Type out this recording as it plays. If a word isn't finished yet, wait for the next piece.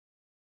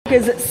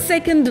Africa's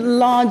second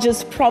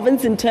largest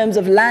province in terms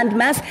of land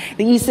mass.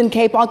 The Eastern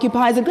Cape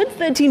occupies a good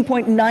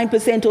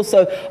 13.9% or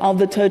so of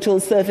the total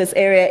surface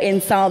area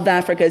in South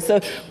Africa.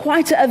 So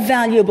quite a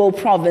valuable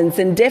province,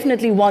 and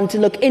definitely one to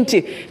look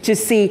into to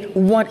see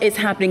what is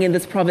happening in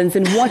this province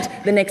and what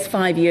the next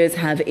 5 years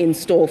have in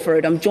store for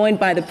it. I'm joined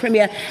by the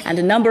Premier and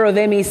a number of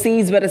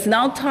MECs, but it's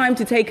now time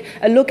to take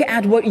a look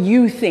at what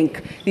you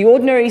think, the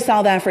ordinary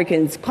South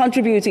Africans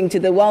contributing to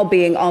the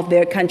well-being of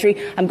their country.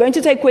 I'm going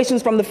to take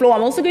questions from the floor.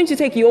 I'm also going to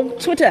take your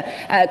Twitter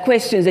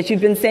questions that you've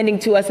been sending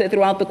to us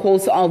throughout the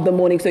course of the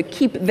morning, so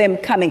keep them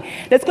coming.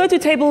 Let's go to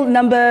table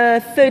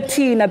number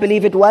 13, I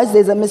believe it was.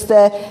 There's a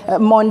Mr.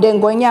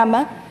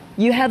 Mondengonyama.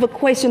 You have a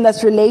question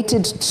that's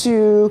related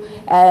to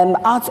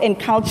arts and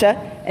culture,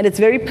 and it's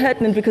very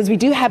pertinent because we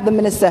do have the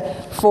Minister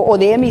for, or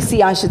the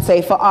MEC, I should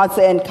say, for Arts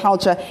and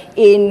Culture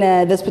in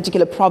this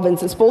particular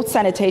province. Sports,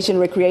 Sanitation,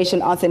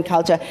 Recreation, Arts and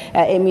Culture,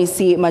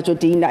 MEC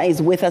Majodina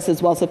is with us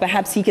as well, so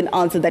perhaps he can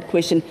answer that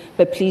question,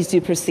 but please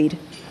do proceed.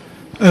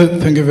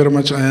 Thank you very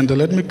much, Ayanda.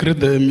 Let me greet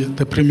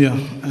the Premier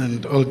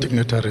and all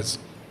dignitaries.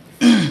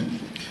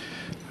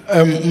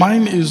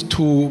 Mine is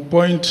to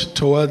point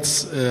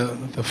towards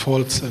the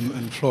faults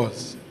and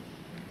flaws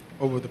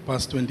over the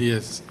past 20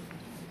 years.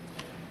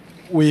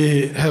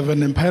 We have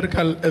an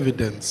empirical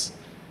evidence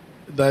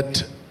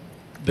that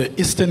the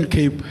Eastern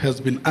Cape has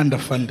been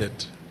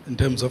underfunded in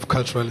terms of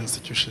cultural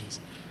institutions.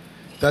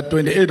 There are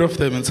 28 of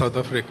them in South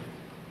Africa.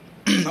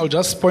 I'll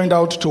just point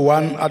out to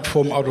one art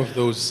form out of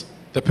those,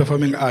 the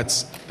performing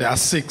arts. There are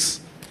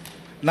 6,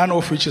 none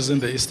of which is in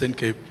the Eastern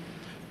Cape.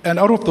 And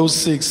out of those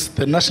 6,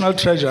 the National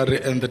Treasury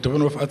and the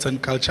Department of Arts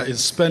and Culture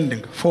is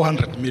spending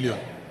 400 million.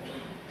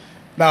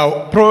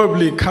 Now,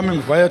 probably coming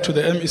via to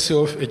the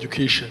MEC of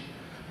Education,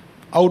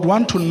 I would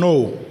want to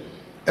know,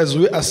 as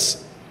we are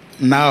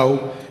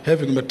now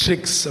having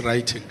matrics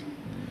writing,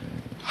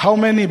 how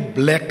many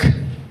black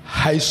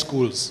high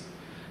schools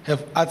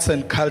have arts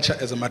and culture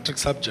as a matric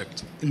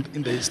subject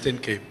in the Eastern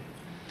Cape?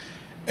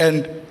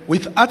 And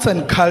with arts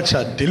and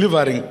culture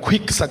delivering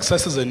quick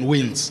successes and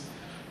wins,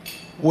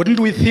 wouldn't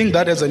we think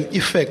that has an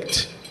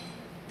effect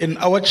in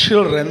our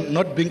children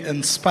not being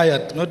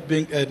inspired, not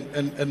being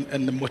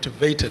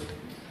motivated?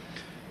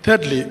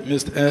 Thirdly,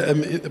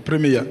 Mr.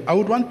 Premier, I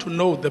would want to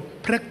know the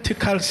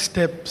practical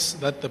steps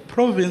that the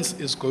province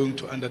is going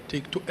to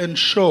undertake to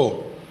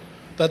ensure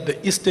that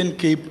the Eastern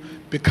Cape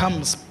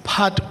becomes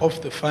part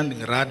of the funding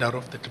radar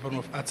of the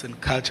Department of Arts and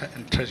Culture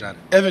and Treasury.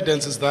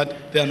 Evidence is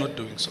that they are not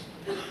doing so.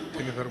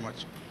 Thank you very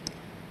much.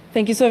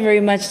 Thank you so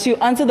very much. To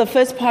answer the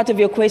first part of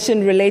your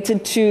question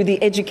related to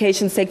the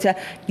education sector,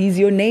 he's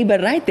your neighbor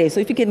right there. So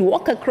if you can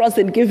walk across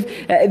and give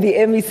the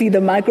MEC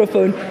the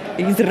microphone,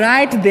 he's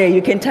right there.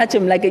 You can touch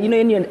him like, you know,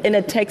 in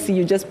a taxi,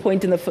 you just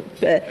point in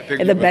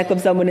the back of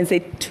someone and say,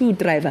 "To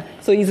driver."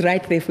 So he's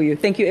right there for you.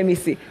 Thank you,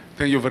 MEC.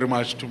 Thank you very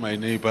much to my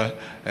neighbor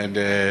and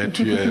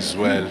to you as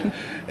well.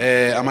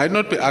 I might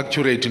not be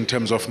accurate in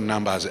terms of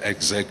numbers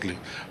exactly,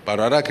 but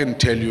what I can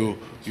tell you,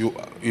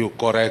 you're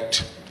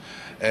correct.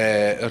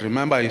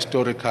 Remember,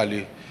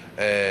 historically,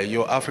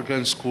 your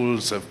African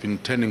schools have been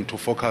tending to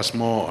focus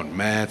more on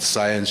math,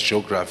 science,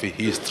 geography,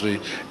 history,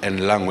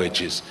 and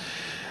languages.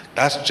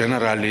 That's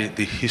generally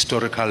the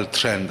historical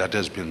trend that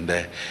has been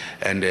there.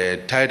 And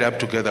tied up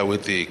together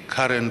with the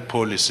current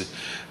policy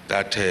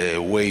that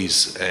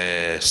weighs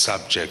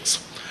subjects,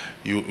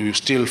 you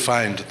still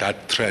find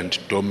that trend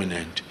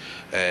dominant.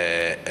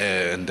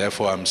 And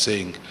therefore, I'm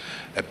saying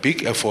a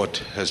big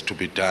effort has to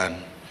be done.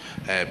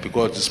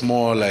 Because it's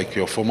more like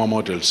your former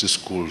model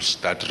schools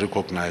that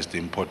recognize the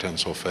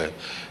importance of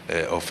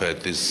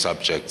this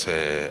subject,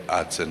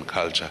 arts and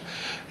culture,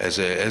 as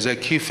a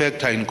key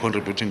factor in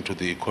contributing to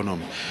the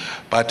economy.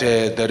 But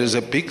there is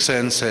a big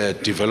sense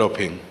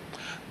developing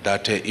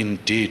that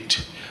indeed,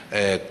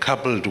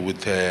 coupled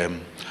with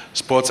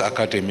sports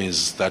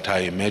academies that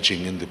are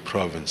emerging in the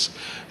province,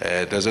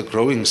 there's a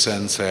growing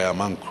sense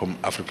among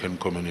African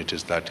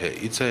communities that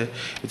it's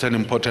an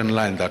important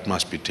line that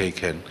must be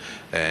taken,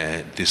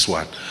 this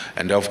one.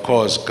 And of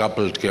course,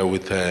 coupled here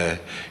with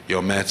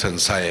your maths and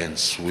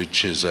science,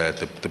 which is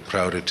the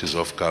priorities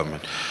of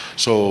government.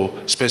 So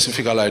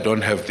specifically, I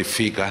don't have the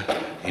figure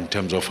in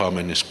terms of how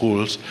many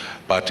schools,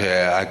 but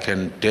I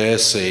can dare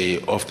say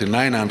of the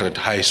 900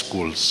 high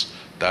schools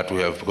that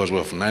we have, because we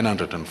have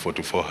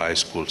 944 high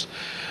schools,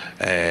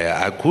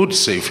 I could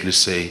safely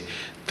say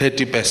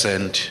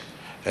 30%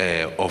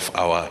 of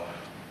our,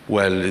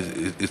 well,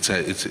 it's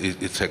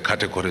a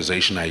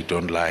categorization I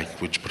don't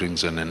like, which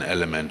brings in an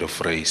element of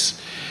race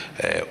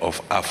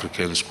of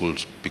African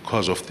schools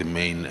because of the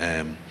main,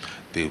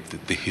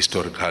 the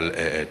historical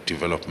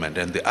development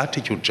and the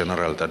attitude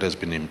general that has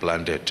been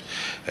implanted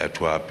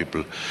to our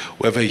people.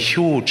 We have a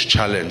huge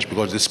challenge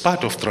because it's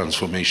part of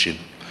transformation.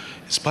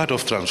 It's part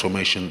of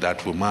transformation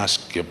that we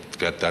must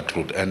get that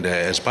route. And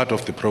as part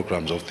of the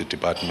programs of the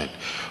department,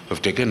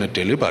 we've taken a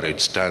deliberate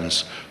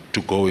stance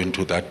to go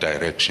into that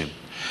direction.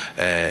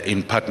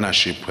 in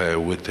partnership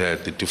with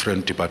the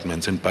different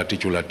departments, in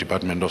particular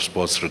Department of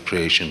Sports,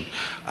 Recreation,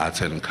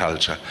 Arts and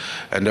Culture.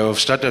 And we've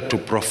started to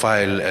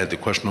profile the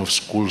question of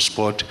school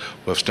sport.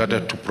 We've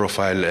started to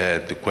profile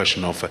the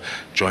question of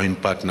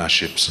joint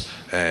partnerships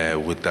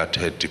with that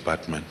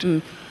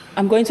department.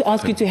 I'm going to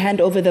ask you to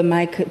hand over the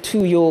mic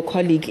to your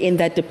colleague in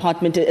that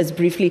department as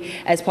briefly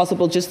as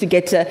possible, just to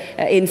get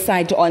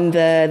insight on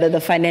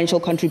the financial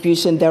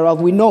contribution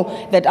thereof. We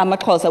know that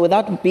amaXhosa,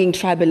 without being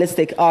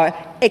tribalistic, are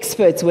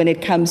experts when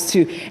it comes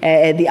to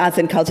the Arts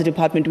and Culture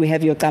Department. We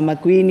have your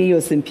Kamagwini,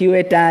 your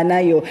Simpiwe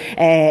Dana, your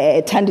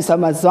Thandiswa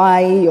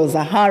Mazwai, your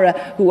Zahara,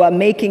 who are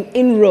making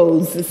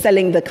inroads,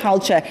 selling the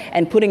culture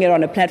and putting it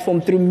on a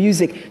platform through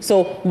music.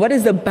 So what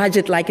is the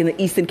budget like in the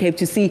Eastern Cape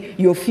to see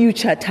your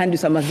future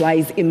Thandiswa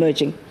Mazwais emerging?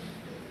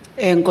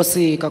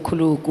 Enkosi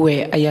kakhulu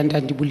kuwe Ayanda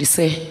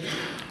ndibulise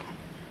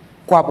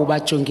kwabo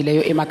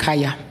bajongileyo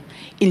emakhaya.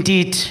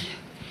 Indeed,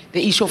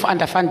 the issue of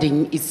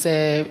underfunding is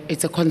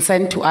it's a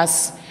concern to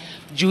us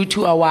due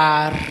to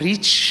our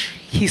rich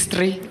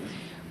history,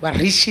 we're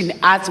rich in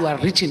arts, we're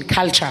rich in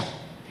culture.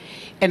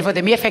 And for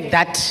the mere fact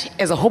that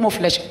as a home of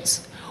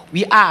legends,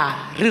 we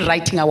are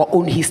rewriting our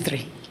own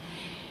history.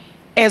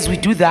 As we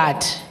do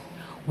that,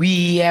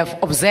 we have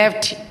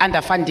observed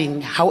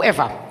underfunding.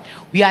 However,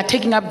 we are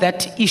taking up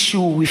that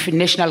issue with the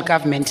national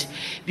government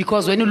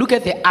because when you look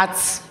at the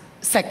arts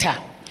sector,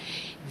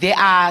 there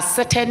are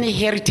certain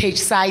heritage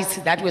sites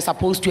that were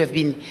supposed to have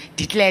been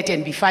declared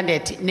and be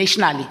funded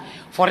nationally.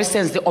 For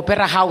instance, the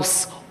Opera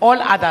House,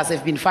 all others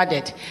have been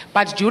funded.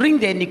 But during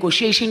the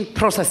negotiation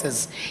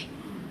processes,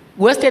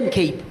 Western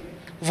Cape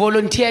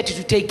volunteered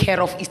to take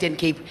care of Eastern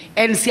Cape.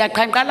 And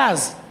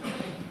Siakankalas,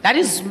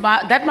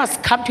 that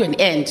must come to an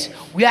end.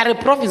 We are a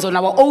province on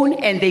our own,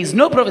 and there is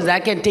no province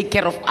that can take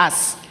care of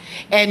us.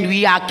 And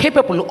we are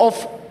capable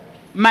of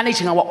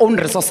managing our own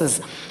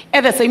resources.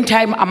 At the same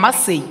time, I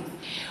must say,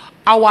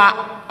 our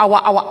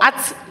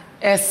arts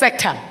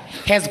sector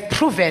has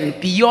proven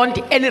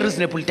beyond any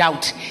reasonable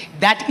doubt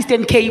that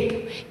Eastern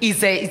Cape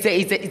is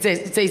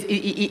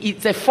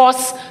a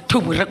force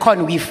to be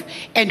reckoned with,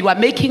 and we are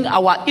making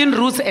our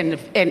inroads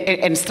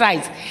and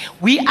strides.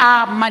 We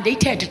are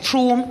mandated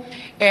through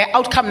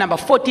outcome number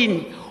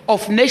 14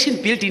 of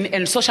nation building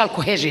and social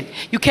cohesion.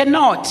 You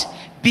cannot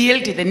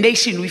build the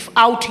nation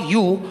without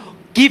you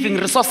giving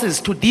resources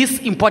to this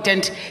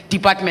important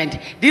department.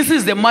 This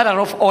is the mother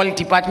of all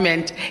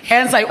departments.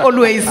 Hence, I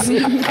always, the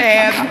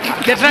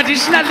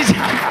traditionality.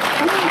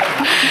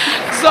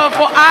 So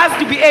for us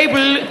to be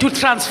able to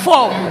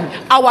transform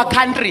our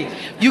country,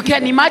 you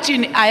can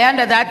imagine,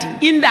 Ayanda,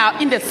 that in the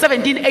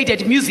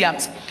 1788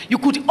 museums, you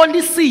could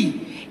only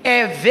see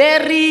a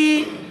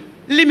very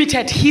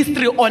limited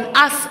history on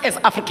us as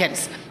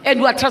Africans. And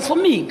we are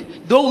transforming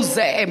those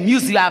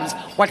museums.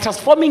 We're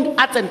transforming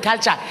arts and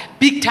culture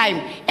big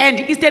time. And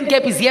Eastern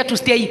Cape is here to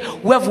stay.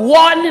 We have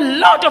won a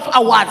lot of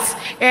awards.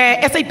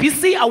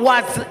 SABC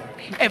awards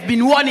have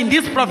been won in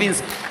this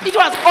province. It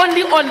was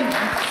only on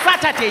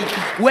Saturday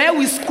where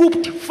we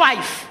scooped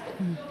 5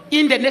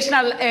 in the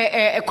National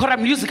Choral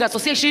Music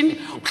Association.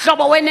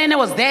 Qhoboshiyane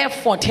was there,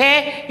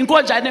 Forte,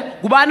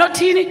 Inkonjane,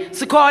 Gubanotini,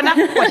 Sikona,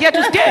 we're here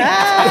to stay.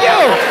 Thank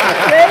you.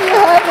 There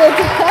you have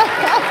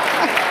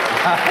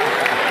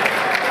it.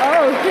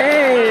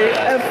 Okay,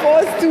 a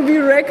force to be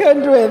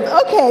reckoned with.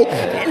 Okay,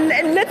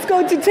 let's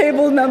go to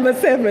table number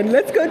 7.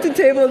 Let's go to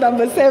table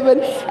number 7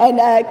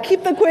 and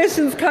keep the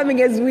questions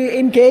coming as we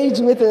engage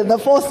with the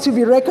force to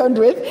be reckoned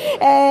with.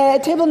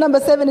 Table number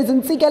 7 is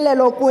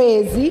Ntsikelelo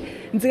Kwezi.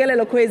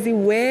 Ntsikelelo Kwezi,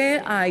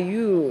 where are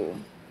you?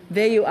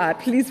 There you are.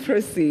 Please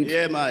proceed.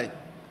 Yeah, my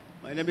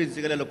name is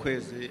Ntsikelelo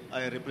Kwezi.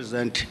 I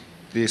represent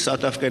the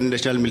South African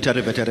National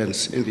Military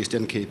Veterans in the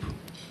Eastern Cape.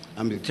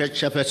 I'm the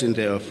chairperson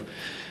thereof.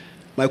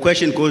 My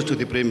question goes to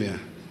the Premier.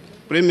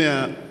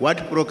 Premier,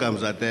 what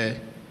programs are there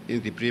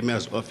in the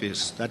Premier's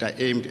office that are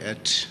aimed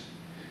at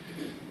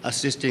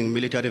assisting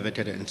military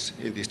veterans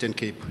in the Eastern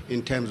Cape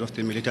in terms of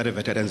the Military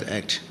Veterans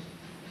Act?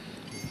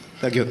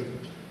 Thank you.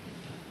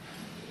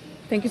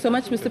 Thank you so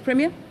much, Mr.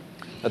 Premier.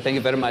 Thank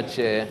you very much.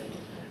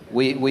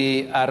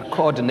 We are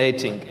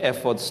coordinating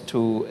efforts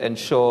to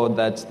ensure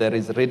that there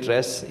is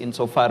redress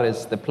insofar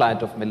as the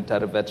plight of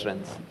military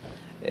veterans.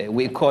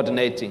 We're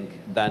coordinating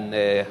than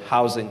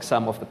housing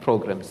some of the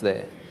programs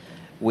there.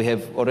 We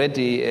have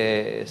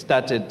already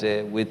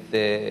started with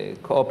the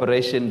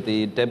cooperation.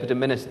 The Deputy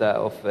Minister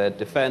of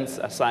Defense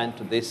assigned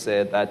to this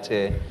that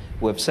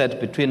we have set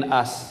between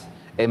us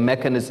a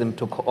mechanism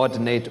to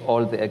coordinate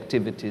all the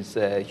activities.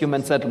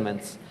 Human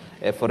settlements,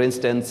 for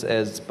instance,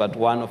 is but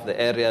one of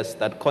the areas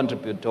that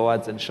contribute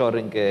towards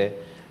ensuring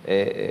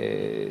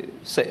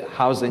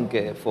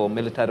housing for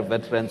military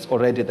veterans.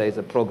 Already there is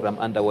a program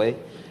underway.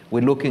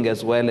 We're looking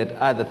as well at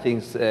other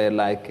things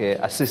like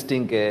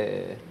assisting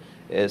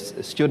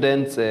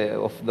students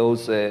of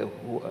those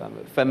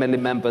family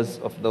members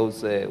of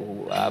those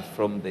who are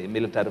from the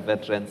military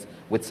veterans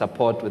with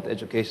support, with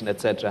education,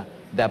 etc.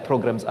 There are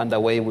programs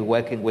underway. We're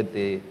working with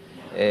the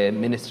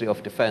Ministry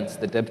of Defense,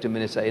 the Deputy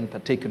Minister in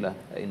particular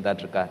in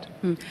that regard.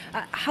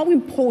 How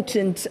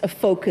important a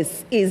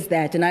focus is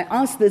that? And I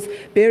ask this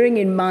bearing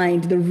in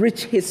mind the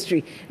rich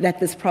history that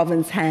this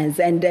province has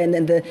and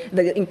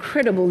the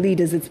incredible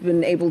leaders it's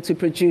been able to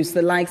produce,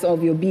 the likes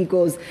of your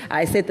Bigos,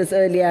 I said this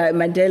earlier,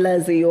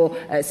 Mandelas, your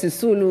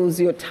Sisulus,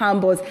 your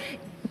Tambos.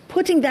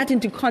 Putting that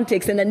into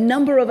context, and a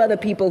number of other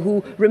people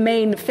who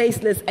remain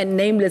faceless and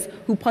nameless,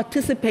 who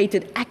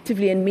participated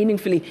actively and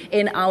meaningfully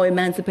in our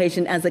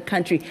emancipation as a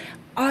country.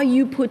 Are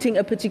you putting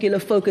a particular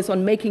focus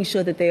on making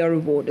sure that they are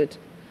rewarded?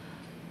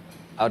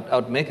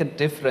 I'd make a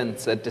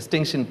difference, a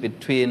distinction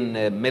between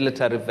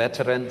military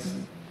veterans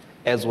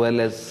as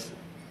well as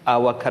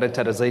our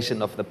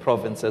characterization of the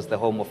province as the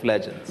home of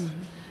legends.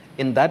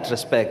 In that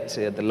respect,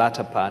 the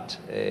latter part,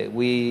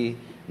 we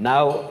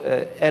now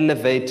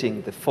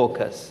elevating the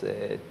focus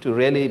to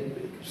really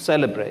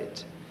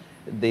celebrate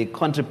the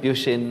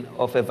contribution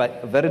of a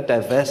very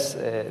diverse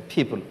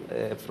people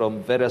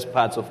from various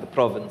parts of the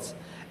province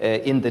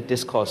in the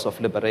discourse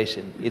of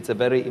liberation. It's a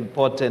very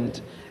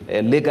important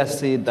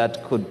legacy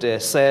that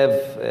could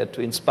serve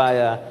to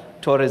inspire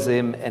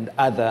tourism and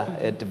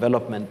other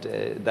development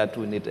that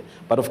we need.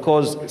 But of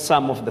course,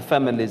 some of the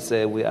families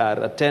we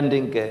are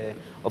attending,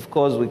 of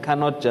course, we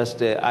cannot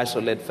just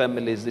isolate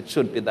families. It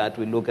should be that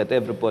we look at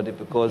everybody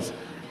because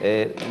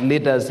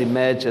leaders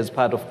emerge as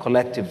part of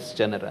collectives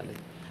generally.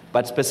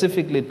 But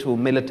specifically to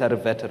military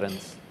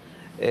veterans,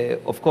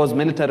 of course,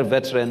 military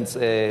veterans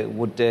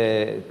would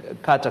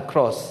cut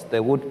across.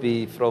 They would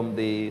be from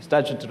the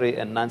statutory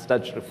and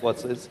non-statutory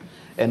forces,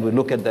 and we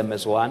look at them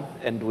as one,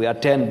 and we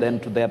attend then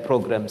to their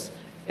programs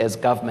as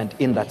government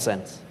in that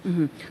sense.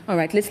 All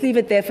right, let's leave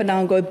it there for now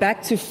and go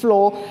back to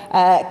floor.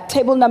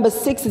 Table number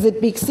 6, is it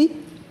Bixi?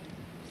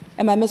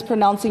 Am I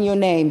mispronouncing your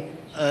name?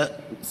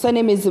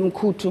 Surname is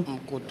Mkutu.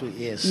 Mkutu,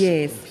 yes.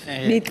 Yes.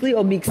 Bixi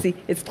or Bixi?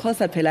 It's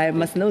Xhosa phela, I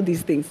must know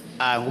these things.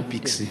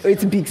 Bixi. Oh,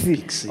 it's Bixi.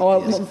 Bixi,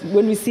 Or yes.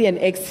 when we see an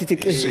X,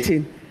 it's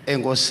Christian.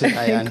 Enkosi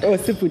Ayanda.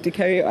 Enkosi,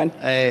 carry on.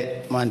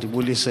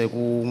 Mandibulise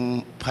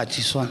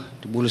kumphathiswa,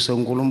 ndibulise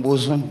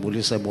uNkulunkulu,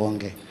 ndibulise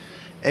bonke.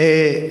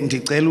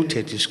 Ndicela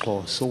uthetha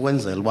isiXhosa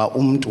ukwenzela uba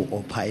umuntu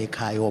opha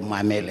ekhaya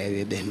omameleyo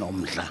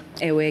ebenomdla.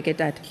 Ewe ke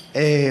tata.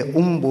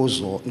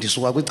 Umbuzo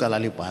ndisuka kwicala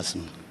lebhasi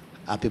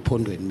apha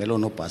ephondweni,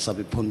 melona obhasi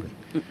apha ephondweni.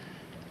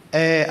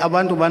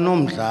 Abantu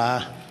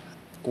banomdla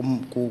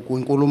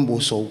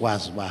kwinkulumbuso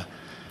ukwazi uba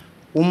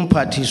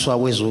umphathiswa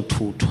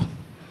wezothutho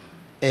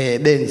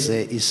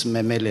benze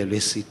isimemelelo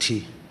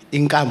esithi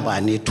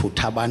inkampani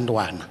ethutha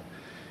abantwana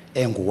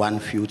engu-One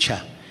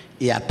Future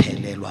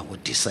iyaphelelwa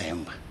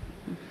ngoDisemba.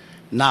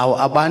 Now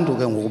abantu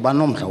ke ngoku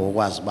banomdla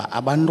wokwazi uba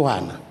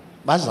abantwana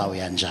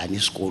bazawuya njani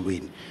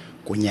esikolweni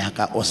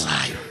kunyaka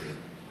ozayo.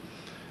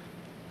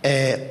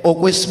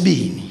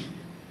 Okwesibini,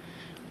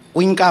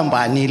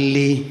 kwinkampani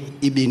le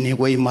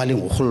ibinikwe imali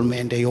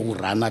ngurhulumente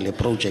yokurana le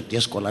project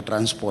yeScholar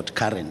Transport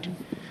current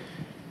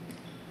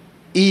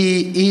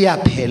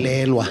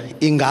iyaphelelwa.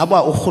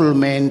 Ingaba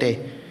urhulumente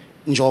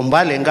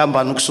njengoba le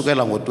nkampani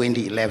ukusukela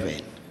ngo-2011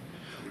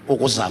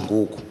 ukuza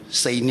ngoku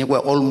seyinikwe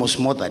almost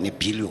more than $1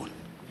 billion,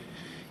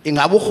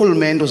 ingaba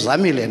urhulumente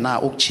uzamile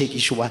na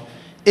ukutshekisha uba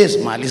ezi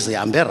mali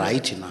zihambe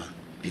right na?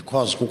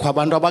 Because kukho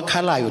abantu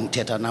abakhalayo,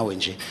 ndithetha nawe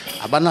nje,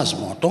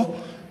 abanazimoto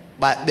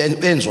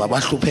benziwa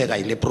abahlupheka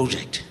yile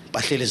project,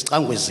 bahleli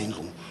izicangwe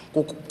ezindlu.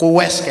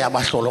 Kuweske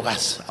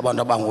abahlolokazi,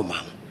 abantu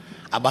abangoomama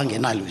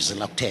abangenalwizi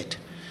lakuthetha.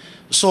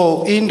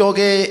 So into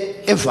ke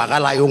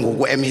evakalayo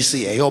ngoku MEC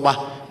yeyoba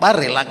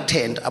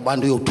ba-reluctant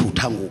abantu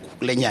yothutha ngoku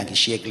kule nyanga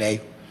ishiyekileyo,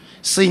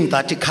 seeing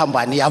that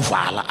ikhampani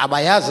yavala,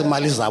 abayazi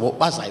imali zabo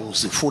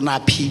bazayozifuna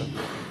phi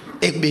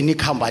ekubeni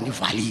ikhampani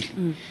ivalile.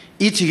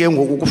 Ithi ke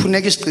ngoku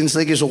kufuneka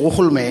isiqinisekiso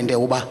kurhulumente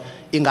uba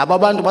ingaba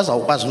abantu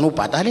bazawukwazi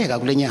nobhataleka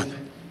kule nyanga.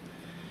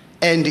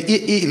 And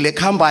le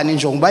khampani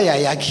njengoba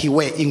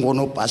yayakhiwe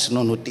ingoonobhasi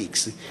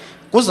noonoteksi,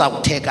 kuza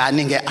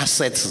kuthekani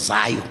nge-assets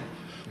zayo,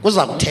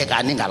 kuza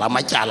kuthekani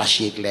ngalamatyala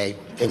ashiyekileyo.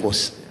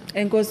 Enkosi.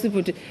 Enkosi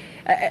bhuti.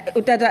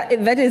 Utata,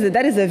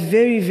 that is a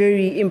very,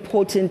 very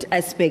important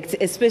aspect,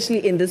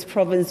 especially in this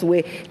province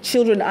where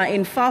children are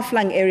in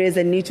far-flung areas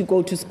and need to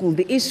go to school.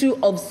 The issue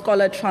of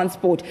scholar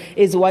transport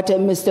is what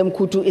Mr.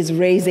 Mkutu is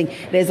raising.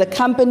 There's a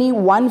company,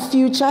 One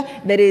Future,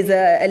 that is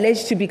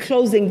alleged to be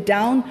closing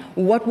down.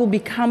 What will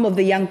become of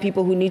the young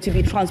people who need to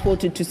be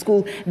transported to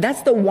school?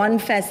 That's the one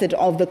facet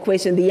of the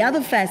question. The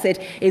other facet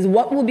is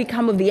what will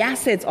become of the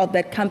assets of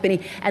that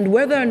company and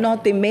whether or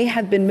not there may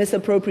have been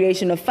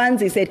misappropriation of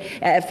funds. He said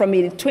from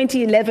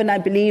 2011, I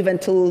believe,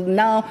 until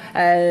now,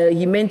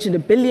 he mentioned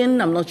 $1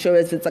 billion. I'm not sure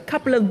if it's a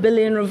couple of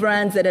billion of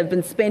rands that have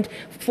been spent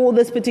for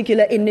this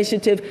particular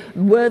initiative.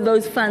 Were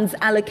those funds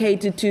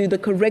allocated to the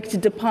correct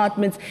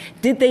departments?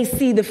 Did they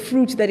see the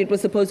fruit that it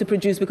was supposed to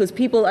produce? Because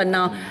people are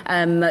now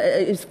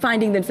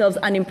finding themselves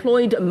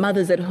unemployed.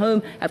 Mothers at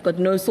home have got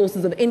no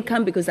sources of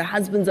income because their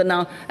husbands are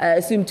now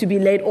assumed to be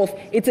laid off.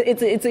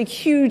 It's a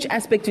huge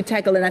aspect to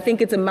tackle, and I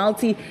think it's a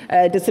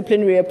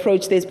multi-disciplinary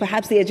approach. There's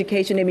perhaps the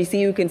education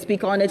MEC who can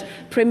speak on it.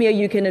 Premier Premier,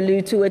 you can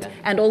allude to it,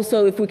 and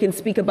also if we can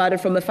speak about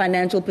it from a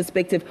financial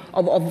perspective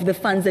of the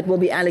funds that will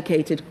be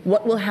allocated.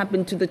 What will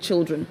happen to the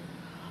children?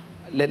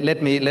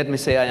 Let me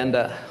say,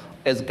 Ayanda,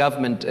 as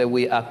government,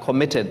 we are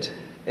committed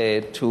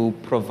to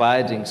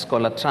providing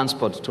scholar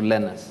transport to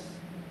learners.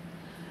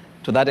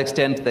 To that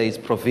extent, there is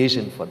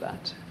provision for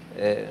that.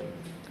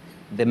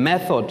 The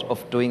method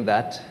of doing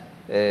that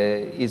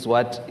is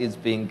what is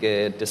being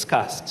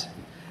discussed,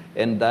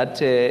 and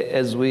that,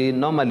 as we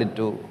normally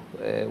do,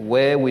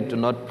 where we do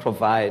not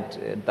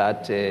provide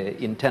that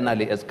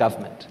internally as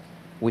government,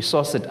 we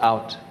source it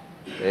out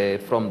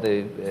from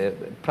the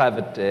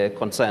private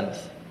concerns.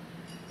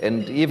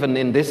 And even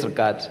in this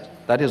regard,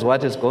 that is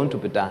what is going to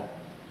be done.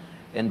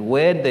 And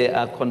where there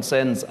are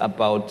concerns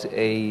about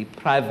a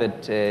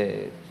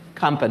private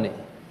company,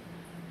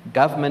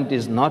 government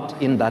is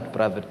not in that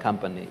private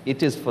company.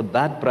 It is for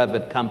that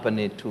private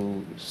company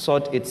to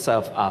sort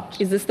itself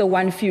out. Is this the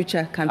One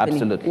Future company?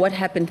 Absolutely. What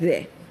happened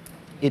there?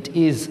 It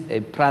is a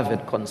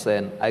private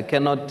concern. I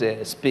cannot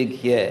speak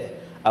here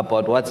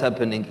about what's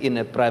happening in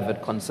a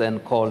private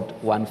concern called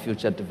One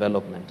Future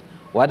Development.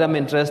 What I'm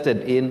interested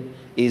in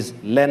is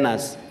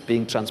learners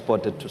being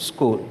transported to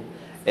school.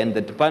 And the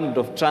Department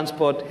of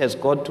Transport has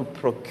got to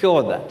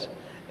procure that.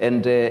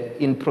 And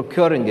in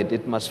procuring it,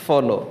 it must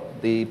follow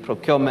the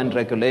procurement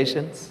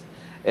regulations.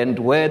 And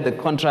where the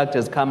contract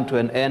has come to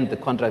an end, the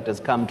contract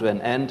has come to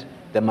an end.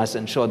 They must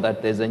ensure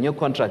that there's a new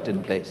contract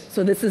in place.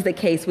 So this is the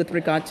case with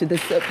regard to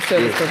this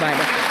service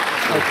provider?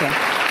 Okay.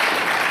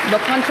 The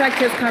contract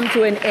has come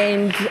to an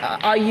end.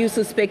 Are you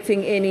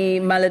suspecting any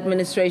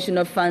maladministration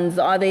of funds?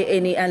 Are there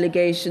any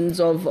allegations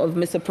of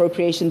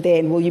misappropriation there?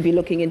 And will you be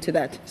looking into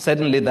that?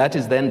 Certainly, that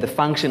is then the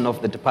function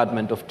of the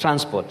Department of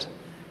Transport,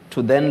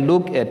 to then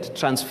look at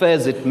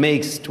transfers it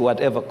makes to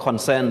whatever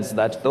concerns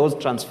that those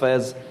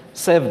transfers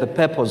serve the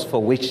purpose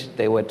for which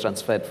they were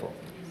transferred for.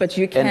 But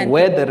you can. And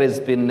where there has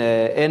been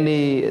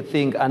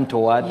anything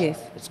untoward,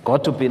 yes, it's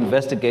got to be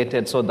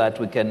investigated so that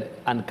we can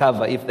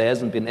uncover if there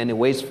hasn't been any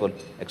wasteful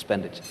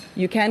expenditure.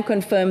 You can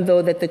confirm,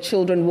 though, that the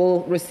children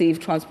will receive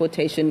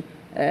transportation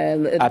for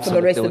the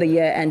rest of the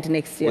year and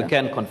next year? We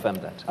can confirm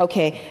that.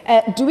 Okay.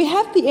 Do we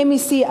have the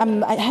MEC?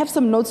 I have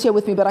some notes here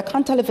with me, but I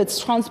can't tell if it's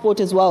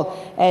transport as well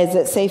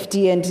as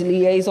safety and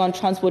liaison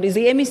transport. Is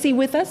the MEC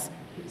with us?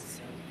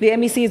 The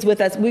MEC is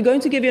with us. We're going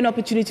to give you an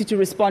opportunity to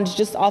respond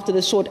just after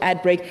the short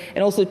ad break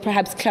and also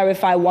perhaps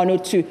clarify one or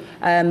two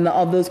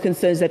of those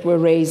concerns that were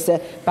raised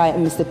by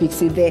Mr.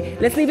 Pixie there.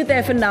 Let's leave it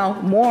there for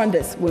now. More on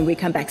this when we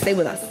come back. Stay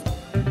with us.